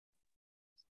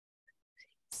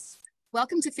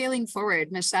Welcome to Failing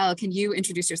Forward. Michelle, can you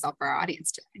introduce yourself for our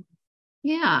audience today?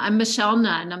 Yeah, I'm Michelle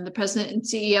Nunn. I'm the president and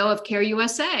CEO of Care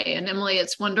USA. And Emily,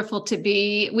 it's wonderful to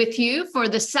be with you for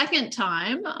the second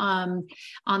time on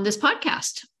this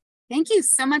podcast. Thank you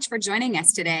so much for joining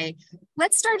us today.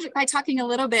 Let's start by talking a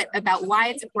little bit about why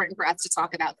it's important for us to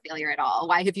talk about failure at all.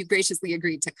 Why have you graciously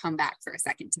agreed to come back for a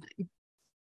second time?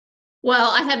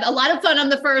 Well, I had a lot of fun on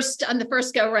the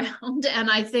first go round, and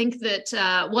I think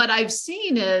that what I've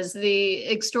seen is the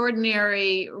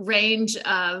extraordinary range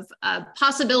of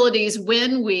possibilities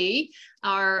when we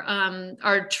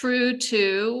are true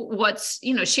to what's,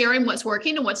 sharing what's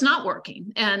working and what's not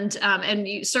working. And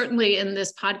you certainly in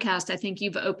this podcast, I think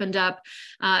you've opened up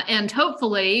and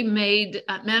hopefully made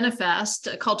manifest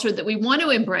a culture that we want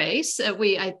to embrace.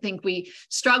 I think we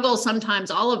struggle sometimes,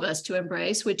 all of us, to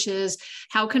embrace, which is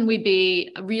how can we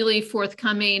be really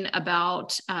forthcoming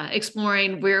about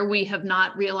exploring where we have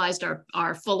not realized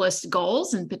our fullest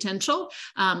goals and potential.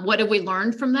 What have we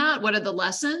learned from that? What are the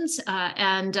lessons?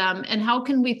 And how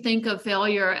can we think of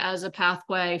failure as a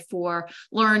pathway for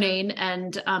learning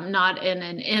and not in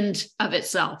an end of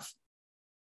itself?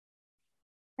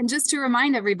 And just to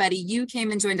remind everybody, you came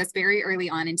and joined us very early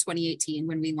on in 2018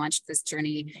 when we launched this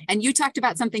journey. And you talked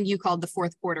about something you called the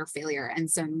fourth quarter failure and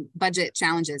some budget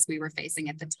challenges we were facing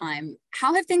at the time.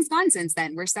 How have things gone since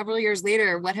then? We're several years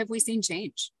later. What have we seen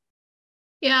change?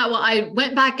 Yeah, well, I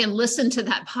went back and listened to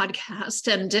that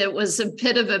podcast, and it was a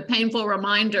bit of a painful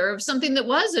reminder of something that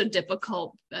was a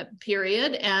difficult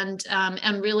period, and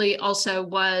really also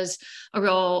was a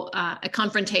real a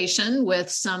confrontation with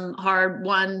some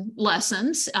hard-won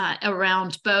lessons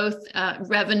around both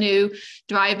revenue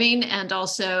driving and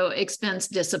also expense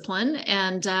discipline.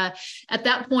 And at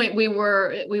that point, we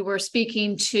were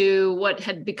speaking to what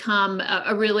had become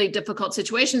a really difficult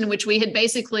situation in which we had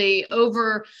basically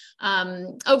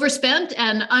overspent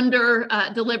and under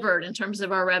delivered in terms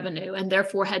of our revenue, and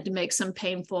therefore had to make some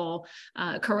painful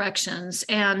corrections.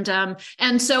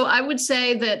 And so I would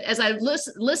say that as I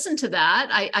listened to that,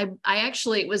 I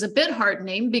actually, it was a bit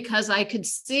heartening because I could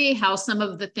see how some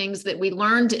of the things that we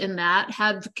learned in that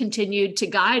have continued to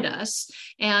guide us.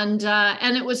 And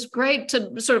it was great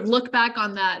to sort of look back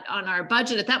on that, on our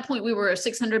budget. At that point, we were a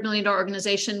 $600 million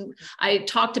organization. I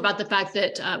talked about the fact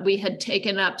that we had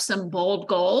taken up some bold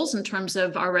goals in terms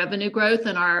of our revenue growth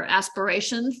and our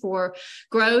aspiration for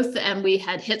growth. And we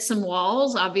had hit some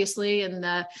walls, obviously, in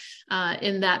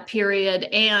that period.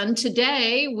 And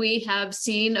today we have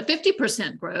seen a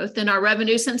 50% growth in our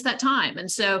revenue since that time.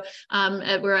 And so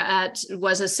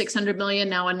was a $600 million,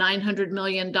 now a $900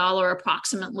 million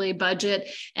approximately budget.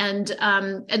 And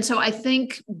so I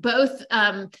think both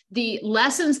the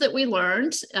lessons that we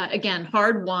learned, again,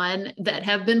 hard won, that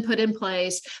have been put in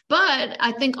place, but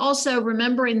I think also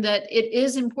remembering that it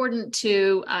is important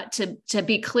to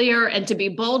be clear and to be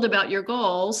bold about your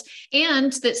goals,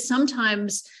 and that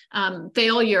sometimes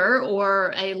failure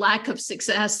or a lack of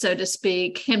success, so to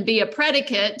speak, can be a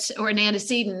predicate or an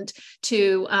antecedent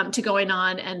to going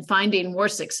on and finding more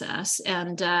success.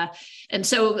 And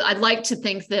so I'd like to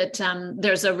think that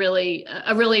there's a really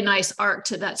nice arc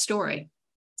to that story.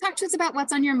 Talk to us about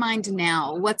what's on your mind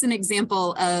now. What's an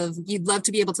example of you'd love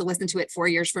to be able to listen to it 4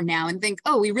 years from now and think,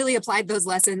 oh, we really applied those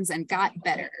lessons and got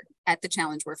better at the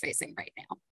challenge we're facing right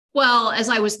now? Well, as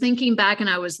I was thinking back and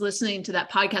I was listening to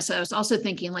that podcast, I was also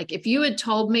thinking, like, if you had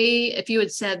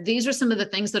said, these are some of the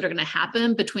things that are going to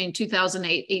happen between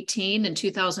 2018 and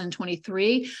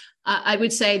 2023, I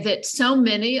would say that so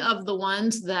many of the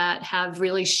ones that have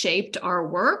really shaped our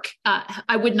work,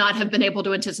 I would not have been able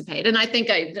to anticipate. And I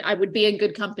think I would be in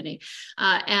good company.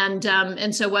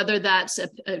 And so whether that's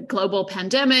a global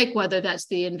pandemic, whether that's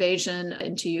the invasion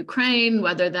into Ukraine,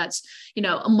 whether that's,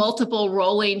 a multiple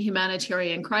rolling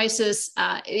humanitarian crisis,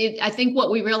 I think what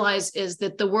we realize is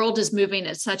that the world is moving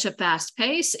at such a fast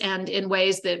pace and in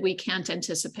ways that we can't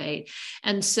anticipate.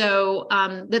 And so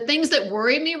the things that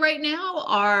worry me right now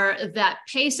are that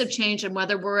pace of change and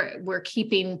whether we're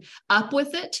keeping up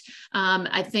with it.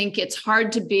 I think it's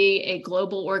hard to be a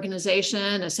global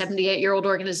organization, a 78-year-old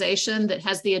organization that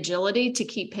has the agility to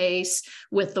keep pace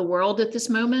with the world at this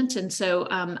moment. And so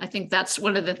I think that's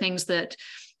one of the things that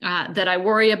I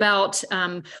worry about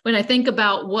when I think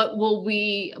about what will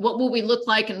we look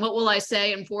like and what will I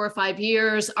say in 4 or 5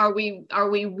 years? Are we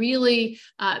really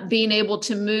being able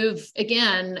to move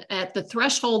again at the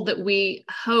threshold that we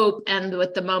hope, and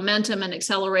with the momentum and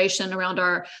acceleration around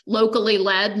our locally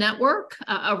led network,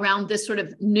 around this sort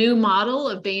of new model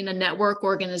of being a network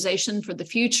organization for the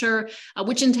future,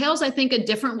 which entails, I think, a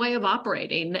different way of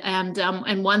operating, and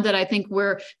one that I think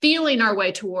we're feeling our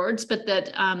way towards, but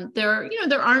that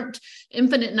there aren't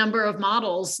infinite number of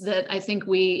models that I think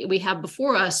we have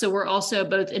before us. So we're also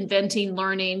both inventing,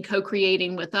 learning,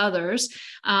 co-creating with others.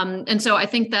 And so I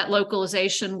think that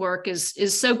localization work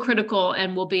is so critical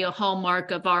and will be a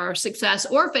hallmark of our success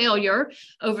or failure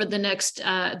over the next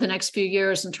few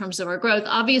years in terms of our growth.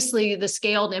 Obviously, the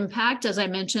scaled impact, as I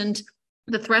mentioned,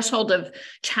 the threshold of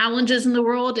challenges in the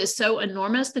world is so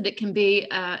enormous that it can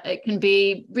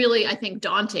be really, I think,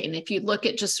 daunting. If you look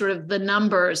at just sort of the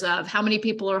numbers of how many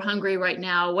people are hungry right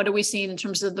now, what are we seeing in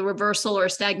terms of the reversal or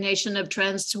stagnation of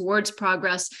trends towards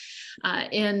progress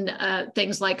in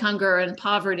things like hunger and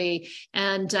poverty,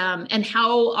 and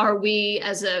how are we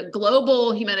as a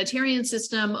global humanitarian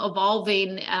system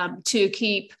evolving to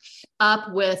keep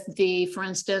up with the, for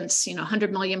instance,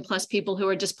 100 million plus people who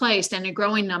are displaced and a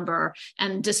growing number,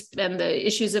 and the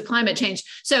issues of climate change.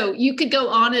 So you could go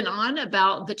on and on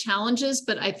about the challenges,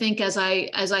 but I think as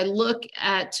I look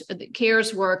at the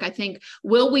CARES work, I think,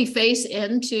 will we face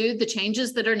into the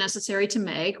changes that are necessary to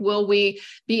make? Will we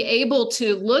be able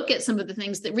to look at some of the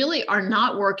things that really are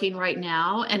not working right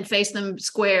now and face them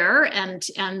square, and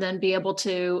then be able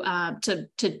to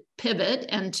pivot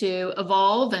and to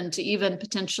evolve and to even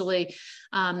potentially,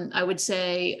 I would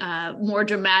say, more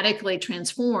dramatically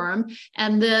transform?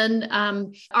 And then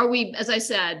are we, as I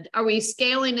said, are we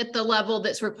scaling at the level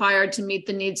that's required to meet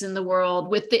the needs in the world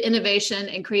with the innovation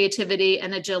and creativity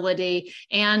and agility?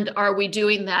 And are we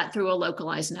doing that through a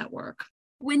localized network?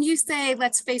 When you say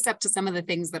let's face up to some of the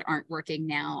things that aren't working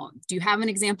now, do you have an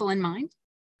example in mind?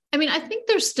 I mean, I think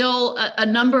there's still a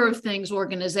number of things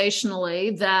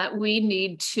organizationally that we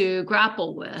need to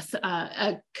grapple with.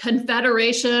 A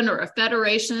confederation or a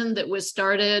federation that was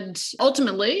started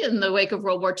ultimately in the wake of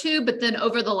World War II, but then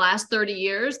over the last 30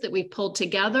 years that we've pulled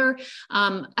together.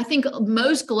 I think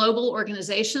most global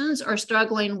organizations are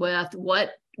struggling with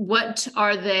what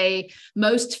are they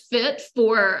most fit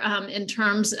for in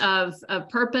terms of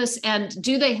purpose, and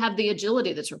do they have the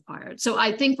agility that's required? So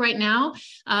I think right now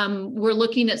we're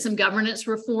looking at some governance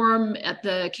reform at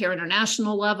the CARE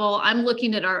International level. I'm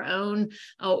looking at our own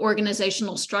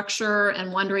organizational structure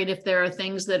and wondering if there are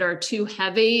things that are too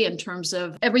heavy in terms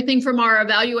of everything from our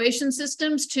evaluation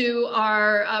systems to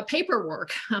our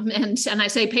paperwork. And I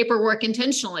say paperwork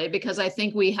intentionally because I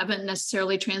think we haven't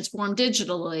necessarily transformed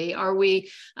digitally.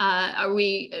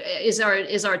 Is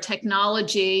our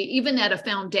technology, even at a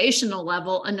foundational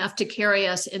level, enough to carry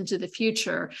us into the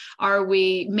future? Are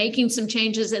we making some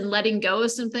changes and letting go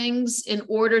of some things in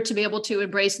order to be able to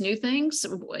embrace new things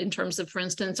in terms of, for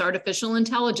instance, artificial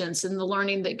intelligence and the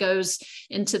learning that goes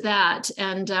into that?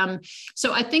 And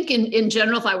so I think in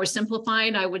general, if I were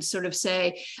simplifying, I would sort of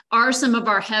say, are some of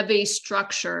our heavy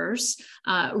structures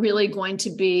really going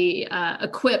to be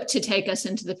equipped to take us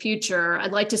into the future?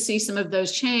 I'd like to see some of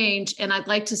those change, and I'd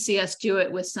like to see us do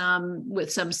it with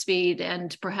some speed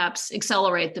and perhaps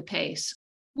accelerate the pace.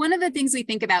 One of the things we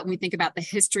think about when we think about the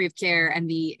history of care and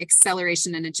the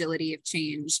acceleration and agility of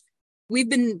change,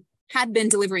 had been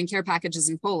delivering care packages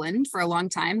in Poland for a long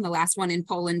time. The last one in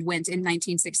Poland went in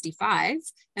 1965,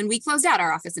 and we closed out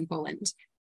our office in Poland.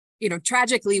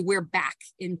 Tragically, we're back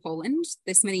in Poland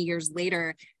this many years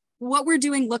later. What we're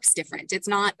doing looks different. It's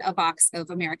not a box of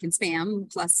American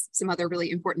Spam plus some other really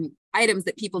important items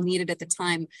that people needed at the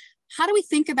time. How do we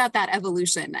think about that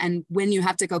evolution? And when you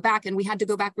have to go back, and we had to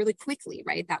go back really quickly,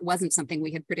 right? That wasn't something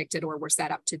we had predicted or were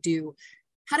set up to do.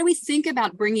 How do we think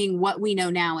about bringing what we know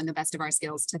now and the best of our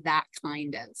skills to that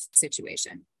kind of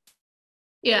situation?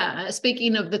 Yeah,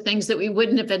 speaking of the things that we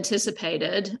wouldn't have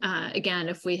anticipated, again,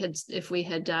 if we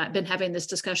had been having this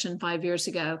discussion 5 years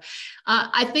ago,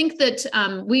 I think that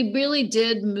we really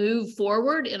did move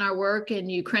forward in our work in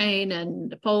Ukraine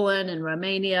and Poland and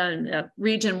Romania and the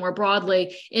region more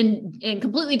broadly in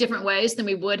completely different ways than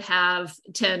we would have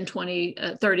 10, 20,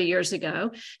 30 years ago.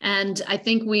 And I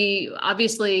think we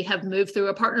obviously have moved through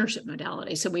a partnership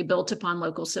modality. So we built upon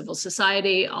local civil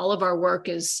society. All of our work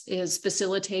is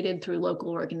facilitated through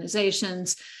local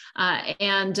organizations.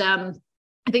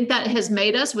 I think that has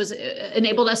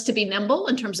enabled us to be nimble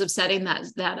in terms of setting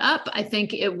that up. I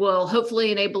think it will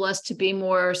hopefully enable us to be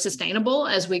more sustainable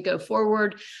as we go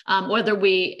forward. Whether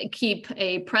we keep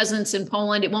a presence in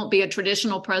Poland, it won't be a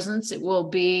traditional presence. It will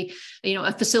be,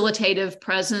 a facilitative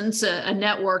presence, a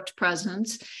networked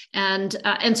presence. And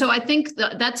so I think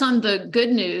that's on the good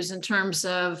news in terms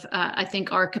of, I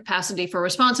think, our capacity for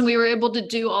response. And we were able to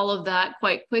do all of that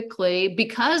quite quickly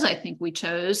because I think we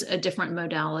chose a different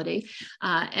modality.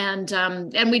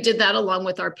 And we did that along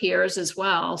with our peers as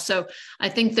well. So I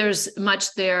think there's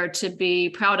much there to be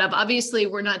proud of. Obviously,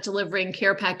 we're not delivering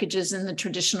care packages in the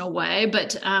traditional way,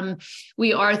 but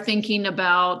we are thinking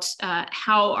about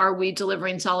how are we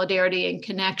delivering solidarity and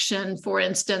connection. For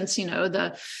instance,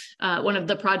 one of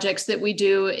the projects that we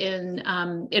do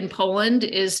in Poland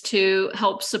is to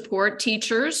help support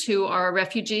teachers who are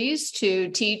refugees to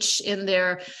teach in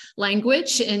their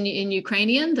language in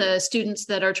Ukrainian, the students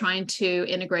that are trying to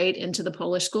integrate into the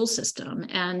Polish school system.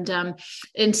 And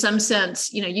in some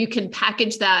sense, you can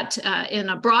package that in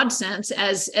a broad sense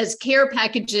as care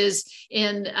packages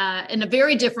in a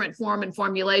very different form and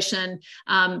formulation,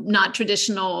 not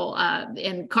traditional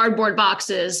in cardboard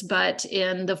boxes, but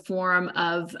in the form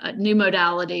of new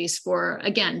modalities for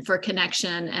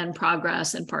connection and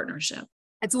progress and partnership.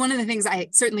 It's one of the things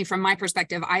certainly from my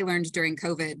perspective, I learned during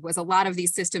COVID was a lot of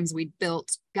these systems we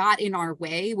built got in our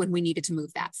way when we needed to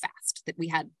move that fast, that we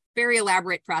had very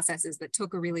elaborate processes that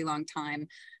took a really long time.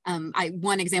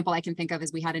 One example I can think of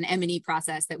is we had an M&E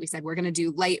process that we said, we're going to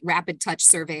do light rapid touch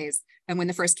surveys. And when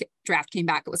the first draft came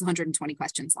back, it was 120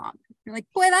 questions long. You're like,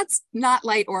 boy, that's not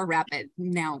light or rapid.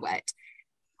 Now what?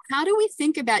 How do we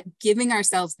think about giving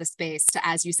ourselves the space to,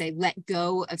 as you say, let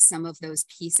go of some of those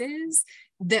pieces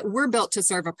that were built to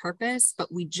serve a purpose,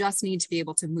 but we just need to be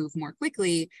able to move more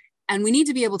quickly. And we need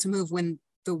to be able to move when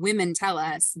the women tell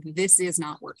us this is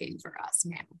not working for us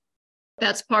now.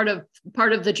 That's part of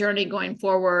the journey going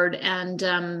forward. And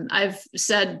I've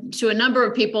said to a number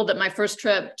of people that my first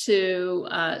trip to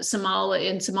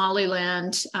Somaliland,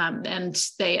 and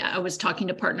I was talking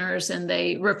to partners and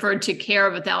they referred to care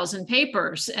of 1,000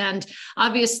 papers. And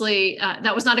obviously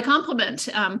that was not a compliment.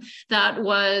 That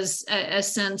was a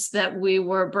sense that we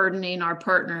were burdening our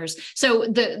partners. So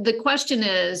the question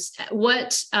is,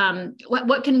 what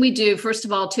can we do, first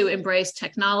of all, to embrace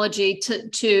technology,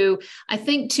 to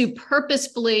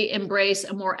purposefully embrace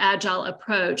a more agile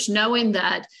approach, knowing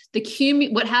that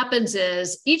what happens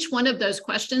is each one of those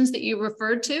questions that you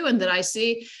referred to and that I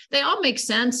see, they all make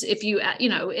sense if you,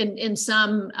 in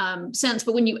some sense,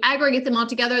 but when you aggregate them all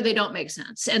together, they don't make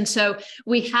sense. And so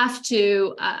we have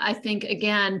to, I think,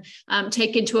 again,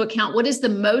 take into account what is the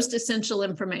most essential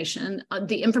information,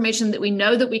 the information that we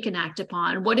know that we can act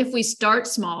upon. What if we start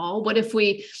small? What if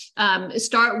we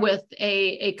start with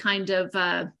a kind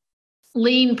of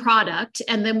lean product,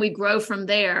 and then we grow from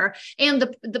there. And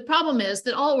the problem is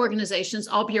that all organizations,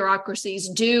 all bureaucracies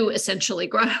do essentially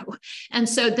grow. And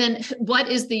so then what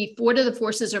are the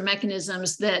forces or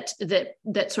mechanisms that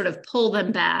sort of pull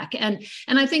them back? And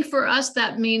I think for us,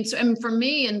 that means, and for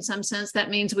me, in some sense, that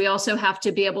means we also have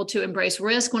to be able to embrace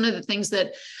risk. One of the things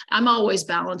that I'm always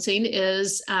balancing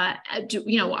is,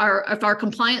 if our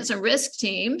compliance and risk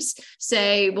teams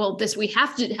say, well, we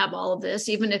have to have all of this,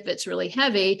 even if it's really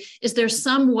heavy, is there's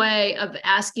some way of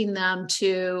asking them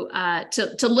to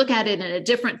look at it in a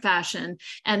different fashion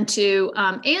and to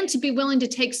be willing to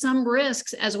take some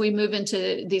risks as we move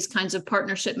into these kinds of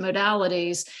partnership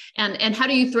modalities. And how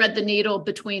do you thread the needle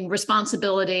between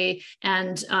responsibility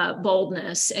and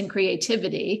boldness and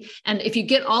creativity? And if you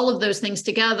get all of those things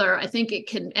together, I think it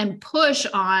can and push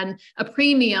on a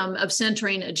premium of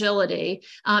centering agility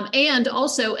and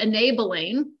also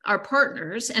enabling our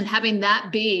partners and having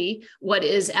that be what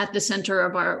is at the center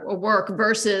of our work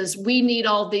versus we need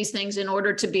all these things in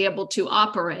order to be able to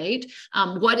operate.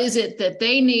 What is it that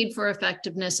they need for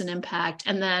effectiveness and impact?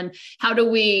 And then how do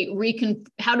we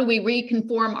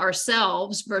reconform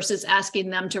ourselves versus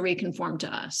asking them to reconform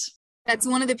to us? That's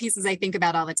one of the pieces I think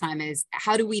about all the time is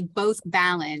how do we both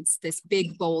balance this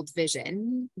big, bold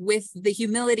vision with the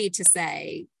humility to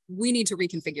say, we need to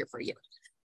reconfigure for you.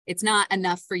 It's not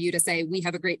enough for you to say, we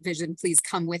have a great vision, please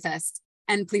come with us.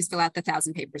 And please fill out the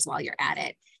 1,000 papers while you're at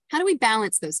it. How do we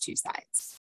balance those two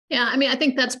sides? Yeah, I mean, I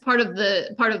think that's part of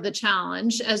the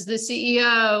challenge. As the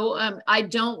CEO, I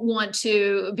don't want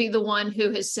to be the one who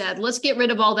has said, let's get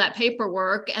rid of all that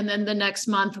paperwork, and then the next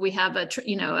month we have a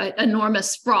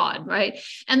enormous fraud, right?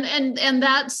 And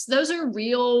those are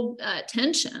real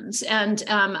tensions. And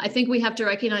I think we have to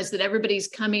recognize that everybody's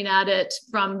coming at it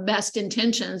from best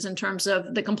intentions in terms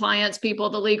of the compliance people,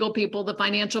 the legal people, the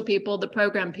financial people, the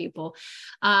program people.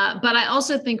 But I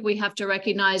also think we have to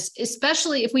recognize,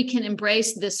 especially if we can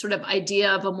embrace this sort of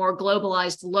idea of a more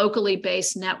globalized, locally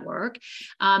based network,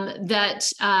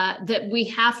 that we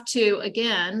have to,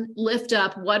 again, lift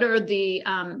up how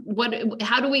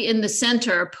do we in the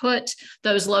center put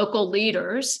those local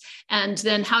leaders, and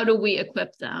then how do we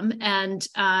equip them, and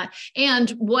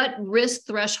what risk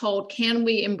threshold can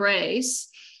we embrace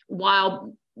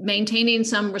while maintaining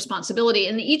some responsibility.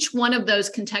 And each one of those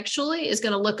contextually is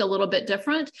going to look a little bit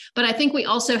different. But I think we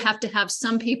also have to have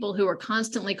some people who are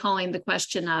constantly calling the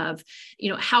question of,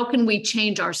 how can we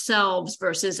change ourselves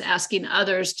versus asking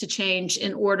others to change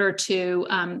in order to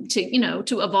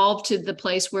evolve to the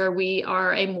place where we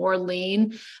are a more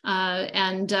lean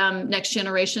and next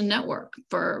generation network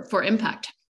for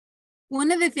impact.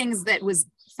 One of the things that was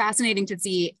fascinating to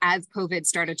see as COVID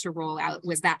started to roll out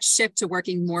was that shift to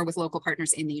working more with local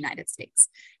partners in the United States.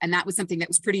 And that was something that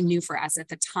was pretty new for us at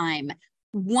the time.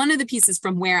 One of the pieces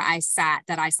from where I sat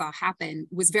that I saw happen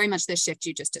was very much the shift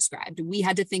you just described. We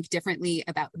had to think differently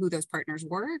about who those partners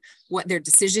were, what their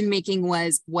decision-making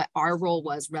was, what our role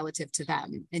was relative to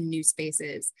them in new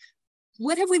spaces.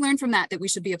 What have we learned from that we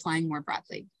should be applying more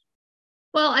broadly?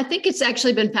 Well, I think it's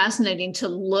actually been fascinating to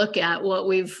look at what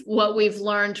we've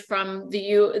learned from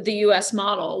the U.S.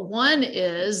 model. One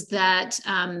is that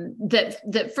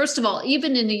that first of all,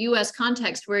 even in the U.S.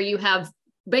 context where you have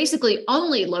basically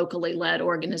only locally led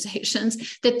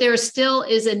organizations, that there still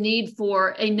is a need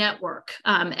for a network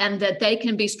and that they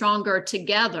can be stronger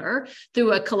together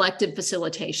through a collective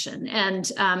facilitation. And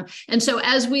so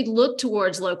as we look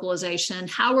towards localization,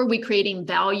 how are we creating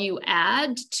value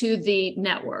add to the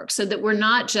network so that we're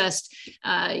not just,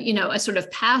 a sort of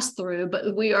pass through,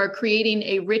 but we are creating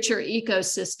a richer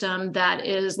ecosystem that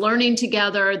is learning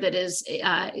together, that is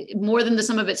more than the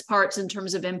sum of its parts in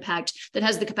terms of impact, that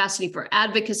has the capacity for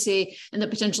advocacy, and that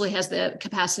potentially has the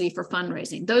capacity for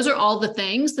fundraising. Those are all the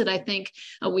things that I think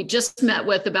we just met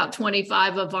with about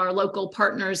 25 of our local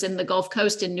partners in the Gulf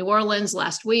Coast in New Orleans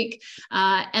last week.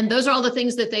 And those are all the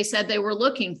things that they said they were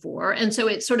looking for. And so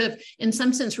it sort of, in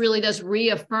some sense, really does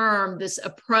reaffirm this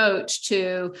approach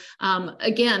to,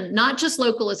 again, not just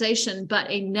localization, but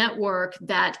a network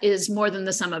that is more than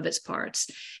the sum of its parts.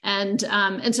 And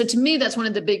so to me, that's one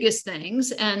of the biggest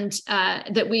things, and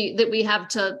that we have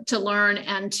to learn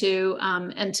and to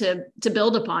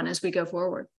build upon as we go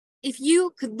forward. If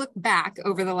you could look back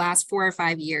over the last 4 or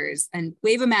 5 years and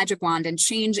wave a magic wand and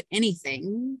change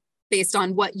anything based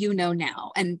on what you know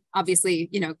now, and obviously,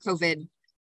 COVID,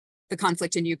 the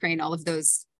conflict in Ukraine, all of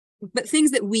those, but things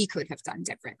that we could have done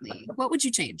differently, what would you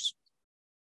change?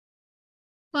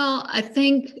 Well, I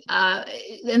think,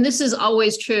 and this is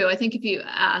always true, I think if you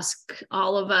ask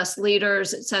all of us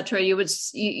leaders, et cetera,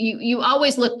 you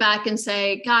always look back and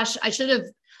say, gosh, I should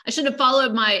have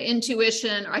followed my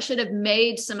intuition, or I should have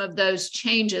made some of those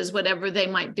changes, whatever they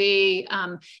might be,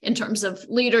 in terms of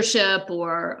leadership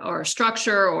or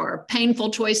structure or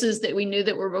painful choices that we knew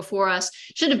that were before us.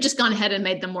 Should have just gone ahead and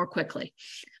made them more quickly.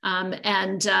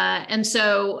 And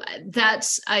so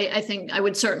that's, I think I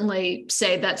would certainly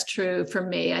say that's true for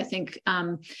me. I think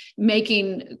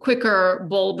making quicker,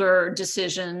 bolder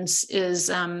decisions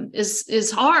is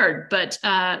hard, but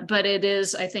it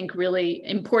is, I think, really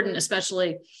important,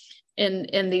 especially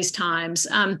in these times.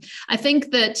 I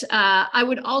think that I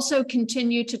would also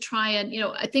continue to try and,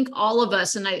 I think all of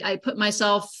us, and I put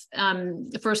myself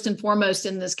first and foremost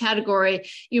in this category,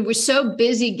 we're so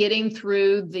busy getting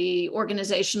through the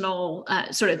organizational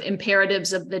sort of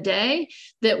imperatives of the day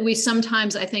that we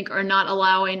sometimes, I think, are not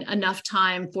allowing enough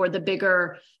time for the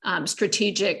bigger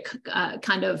strategic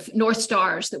kind of North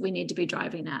Stars that we need to be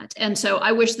driving at. And so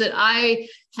I wish that I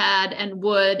had and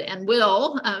would and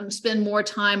will spend more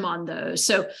time on those.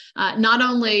 So not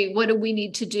only what do we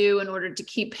need to do in order to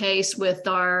keep pace with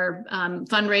our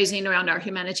fundraising around our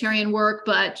humanitarian work,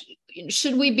 but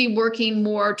should we be working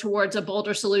more towards a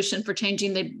bolder solution for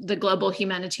changing the global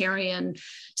humanitarian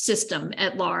system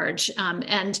at large?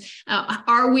 And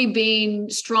are we being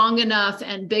strong enough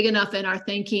and big enough in our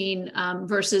thinking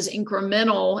versus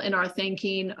incremental in our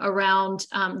thinking around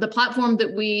the platform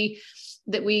that we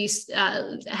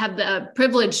have the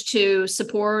privilege to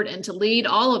support and to lead,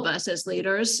 all of us as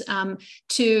leaders,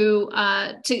 to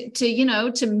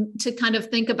kind of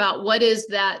think about what is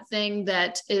that thing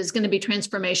that is going to be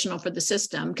transformational for the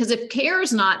system. Because if CARE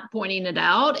is not pointing it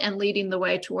out and leading the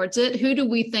way towards it, who do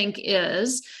we think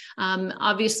is?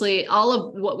 Obviously, all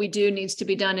of what we do needs to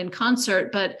be done in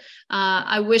concert, but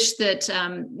I wish that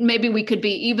maybe we could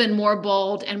be even more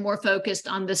bold and more focused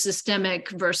on the systemic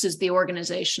versus the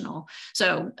organizational.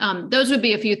 So those would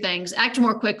be a few things: act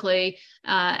more quickly,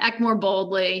 act more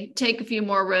boldly, take a few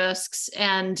more risks,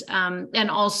 and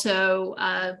also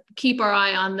keep our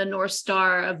eye on the North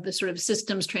Star of the sort of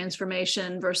systems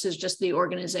transformation versus just the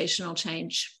organizational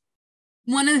change.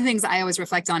 One of the things I always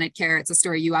reflect on at CARE, it's a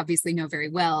story you obviously know very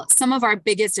well. Some of our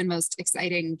biggest and most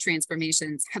exciting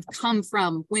transformations have come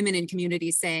from women in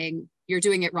communities saying, you're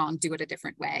doing it wrong, do it a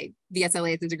different way. The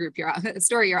SLAs is a group, a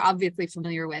story you're obviously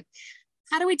familiar with.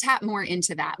 How do we tap more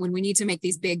into that when we need to make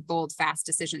these big, bold, fast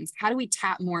decisions? How do we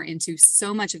tap more into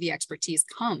so much of the expertise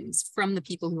comes from the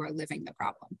people who are living the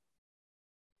problem?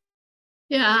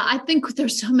 Yeah, I think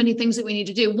there's so many things that we need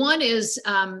to do. One is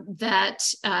that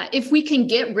if we can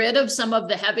get rid of some of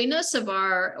the heaviness of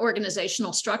our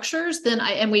organizational structures, then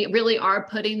and we really are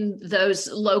putting those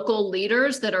local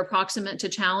leaders that are proximate to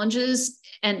challenges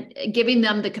and giving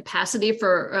them the capacity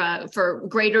for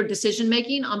greater decision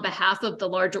making on behalf of the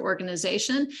larger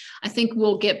organization, I think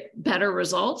we'll get better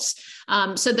results.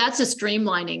 So that's a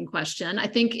streamlining question. I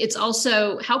think it's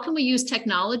also, how can we use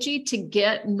technology to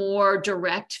get more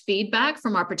direct feedback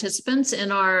from our participants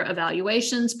in our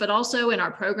evaluations, but also in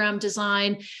our program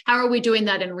design? How are we doing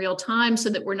that in real time so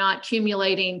that we're not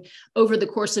accumulating over the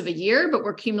course of a year, but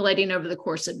we're accumulating over the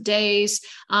course of days?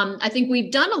 I think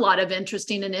we've done a lot of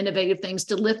interesting and innovative things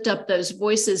to lift up those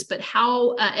voices, but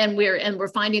how, and we're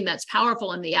finding that's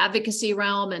powerful in the advocacy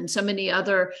realm and so many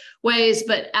other ways,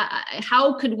 but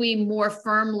how could we more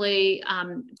firmly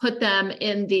put them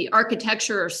in the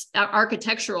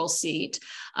architectural seat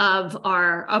of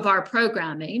our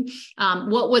programming?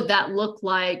 What would that look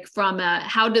like from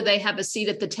how do they have a seat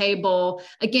at the table,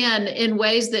 again, in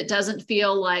ways that doesn't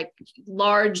feel like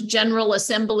large general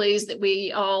assemblies that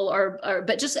we all are,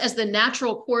 but just as the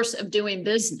natural course of doing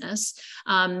business.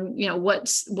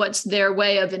 What's their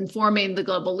way of informing the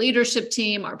global leadership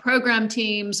team, our program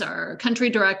teams, our country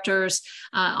directors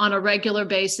on a regular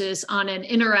basis, on an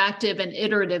interactive and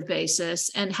iterative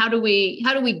basis, and how do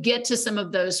we get to some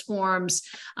of those forms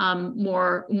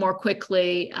more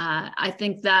quickly? I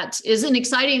think that is an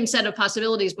exciting set of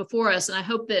possibilities before us, and I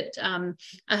hope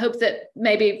that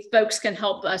maybe folks can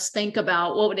help us think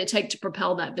about what would it take to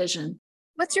propel that vision.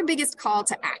 What's your biggest call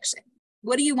to action?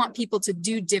 What do you want people to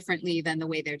do differently than the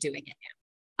way they're doing it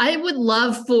now? I would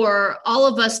love for all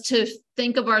of us to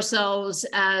think of ourselves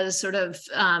as sort of,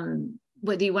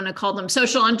 whether you want to call them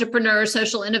social entrepreneurs,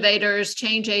 social innovators,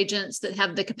 change agents that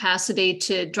have the capacity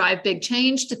to drive big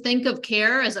change, to think of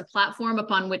CARE as a platform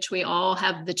upon which we all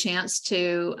have the chance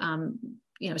to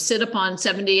sit upon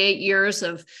 78 years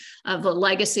of a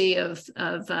legacy of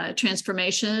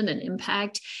transformation and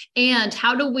impact. And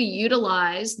how do we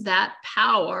utilize that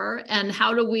power? And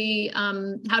how do we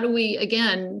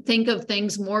again think of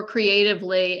things more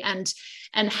creatively?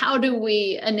 And how do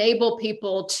we enable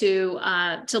people to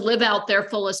live out their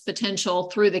fullest potential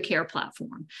through the CARE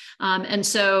platform? And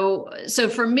so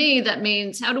for me, that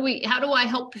means how do I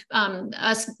help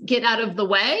us get out of the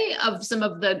way of some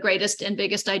of the greatest and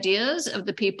biggest ideas of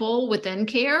the people within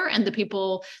CARE and the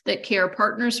people that CARE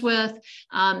partners with?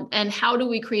 And how do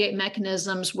we create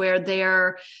mechanisms where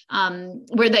they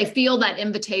feel that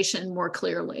invitation more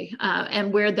clearly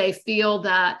and where they feel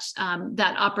that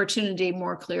opportunity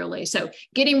more clearly? So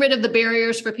getting rid of the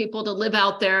barriers for people to live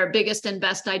out their biggest and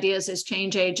best ideas as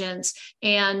change agents,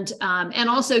 and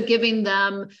also giving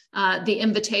them the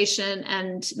invitation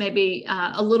and maybe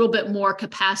a little bit more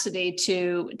capacity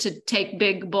to take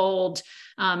big, bold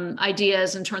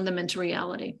ideas and turn them into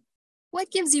reality.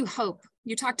 What gives you hope?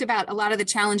 You talked about a lot of the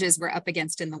challenges we're up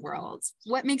against in the world.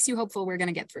 What makes you hopeful we're going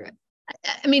to get through it?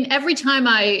 I mean, every time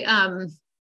I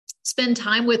spend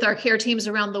time with our CARE teams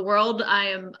around the world, I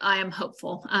am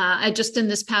hopeful. In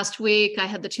this past week, I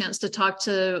had the chance to talk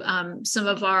to some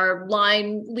of our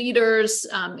line leaders,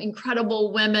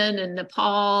 incredible women in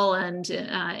Nepal and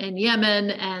in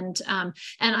Yemen, and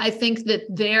I think that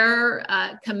their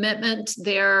commitment,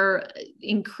 their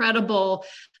incredible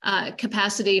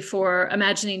capacity for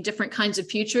imagining different kinds of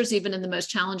futures, even in the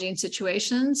most challenging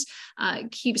situations,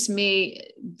 keeps me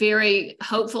very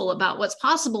hopeful about what's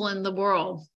possible in the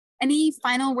world. Any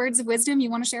final words of wisdom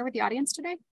you want to share with the audience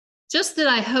today? Just that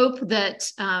I hope that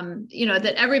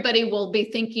that everybody will be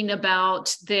thinking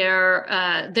about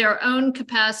their own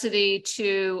capacity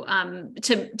to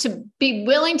be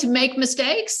willing to make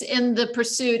mistakes in the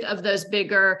pursuit of those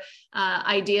bigger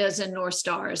ideas and North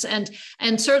Stars. And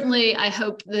certainly I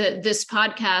hope that this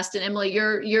podcast, and Emily,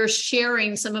 you're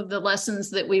sharing some of the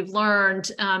lessons that we've learned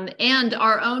and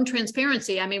our own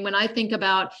transparency. I mean, when I think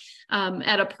about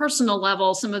at a personal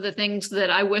level, some of the things that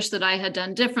I wish that I had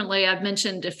done differently, I've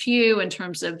mentioned a few in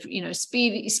terms of,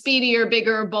 speedier,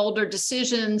 bigger, bolder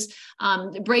decisions,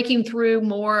 breaking through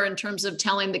more in terms of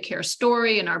telling the CARE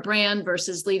story and our brand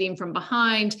versus leading from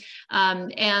behind,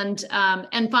 and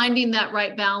finding that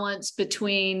right balance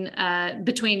between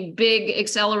big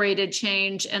accelerated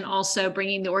change and also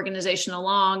bringing the organization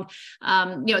along.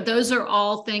 Those are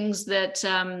all things that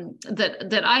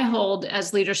I hold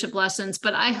as leadership lessons,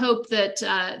 but I hope hope that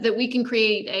that we can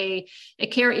create a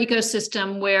care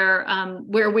ecosystem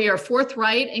where we are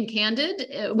forthright and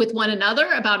candid with one another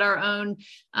about our own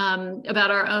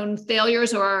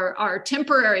failures, or our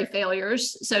temporary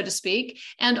failures, so to speak,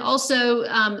 and also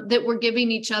that we're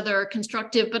giving each other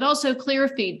constructive but also clear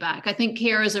feedback. I think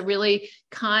care is a really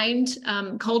kind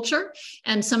culture,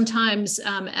 and sometimes,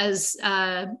 as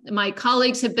my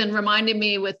colleagues have been reminding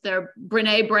me with their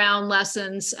Brene Brown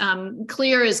lessons,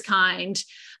 clear is kind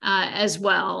as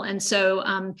well. And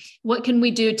so what can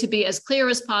we do to be as clear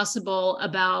as possible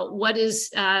about what is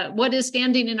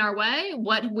standing in our way,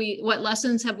 what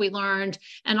lessons have we learned,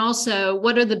 and also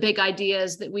what are the big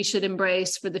ideas that we should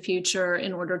embrace for the future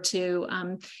in order to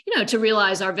to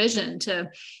realize our vision,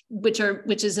 which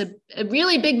is a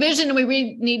really big vision, and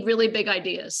we need really big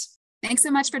ideas. Thanks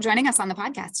so much for joining us on the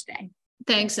podcast today.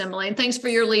 Thanks, Emily. And thanks for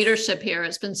your leadership here.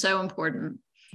 It's been so important.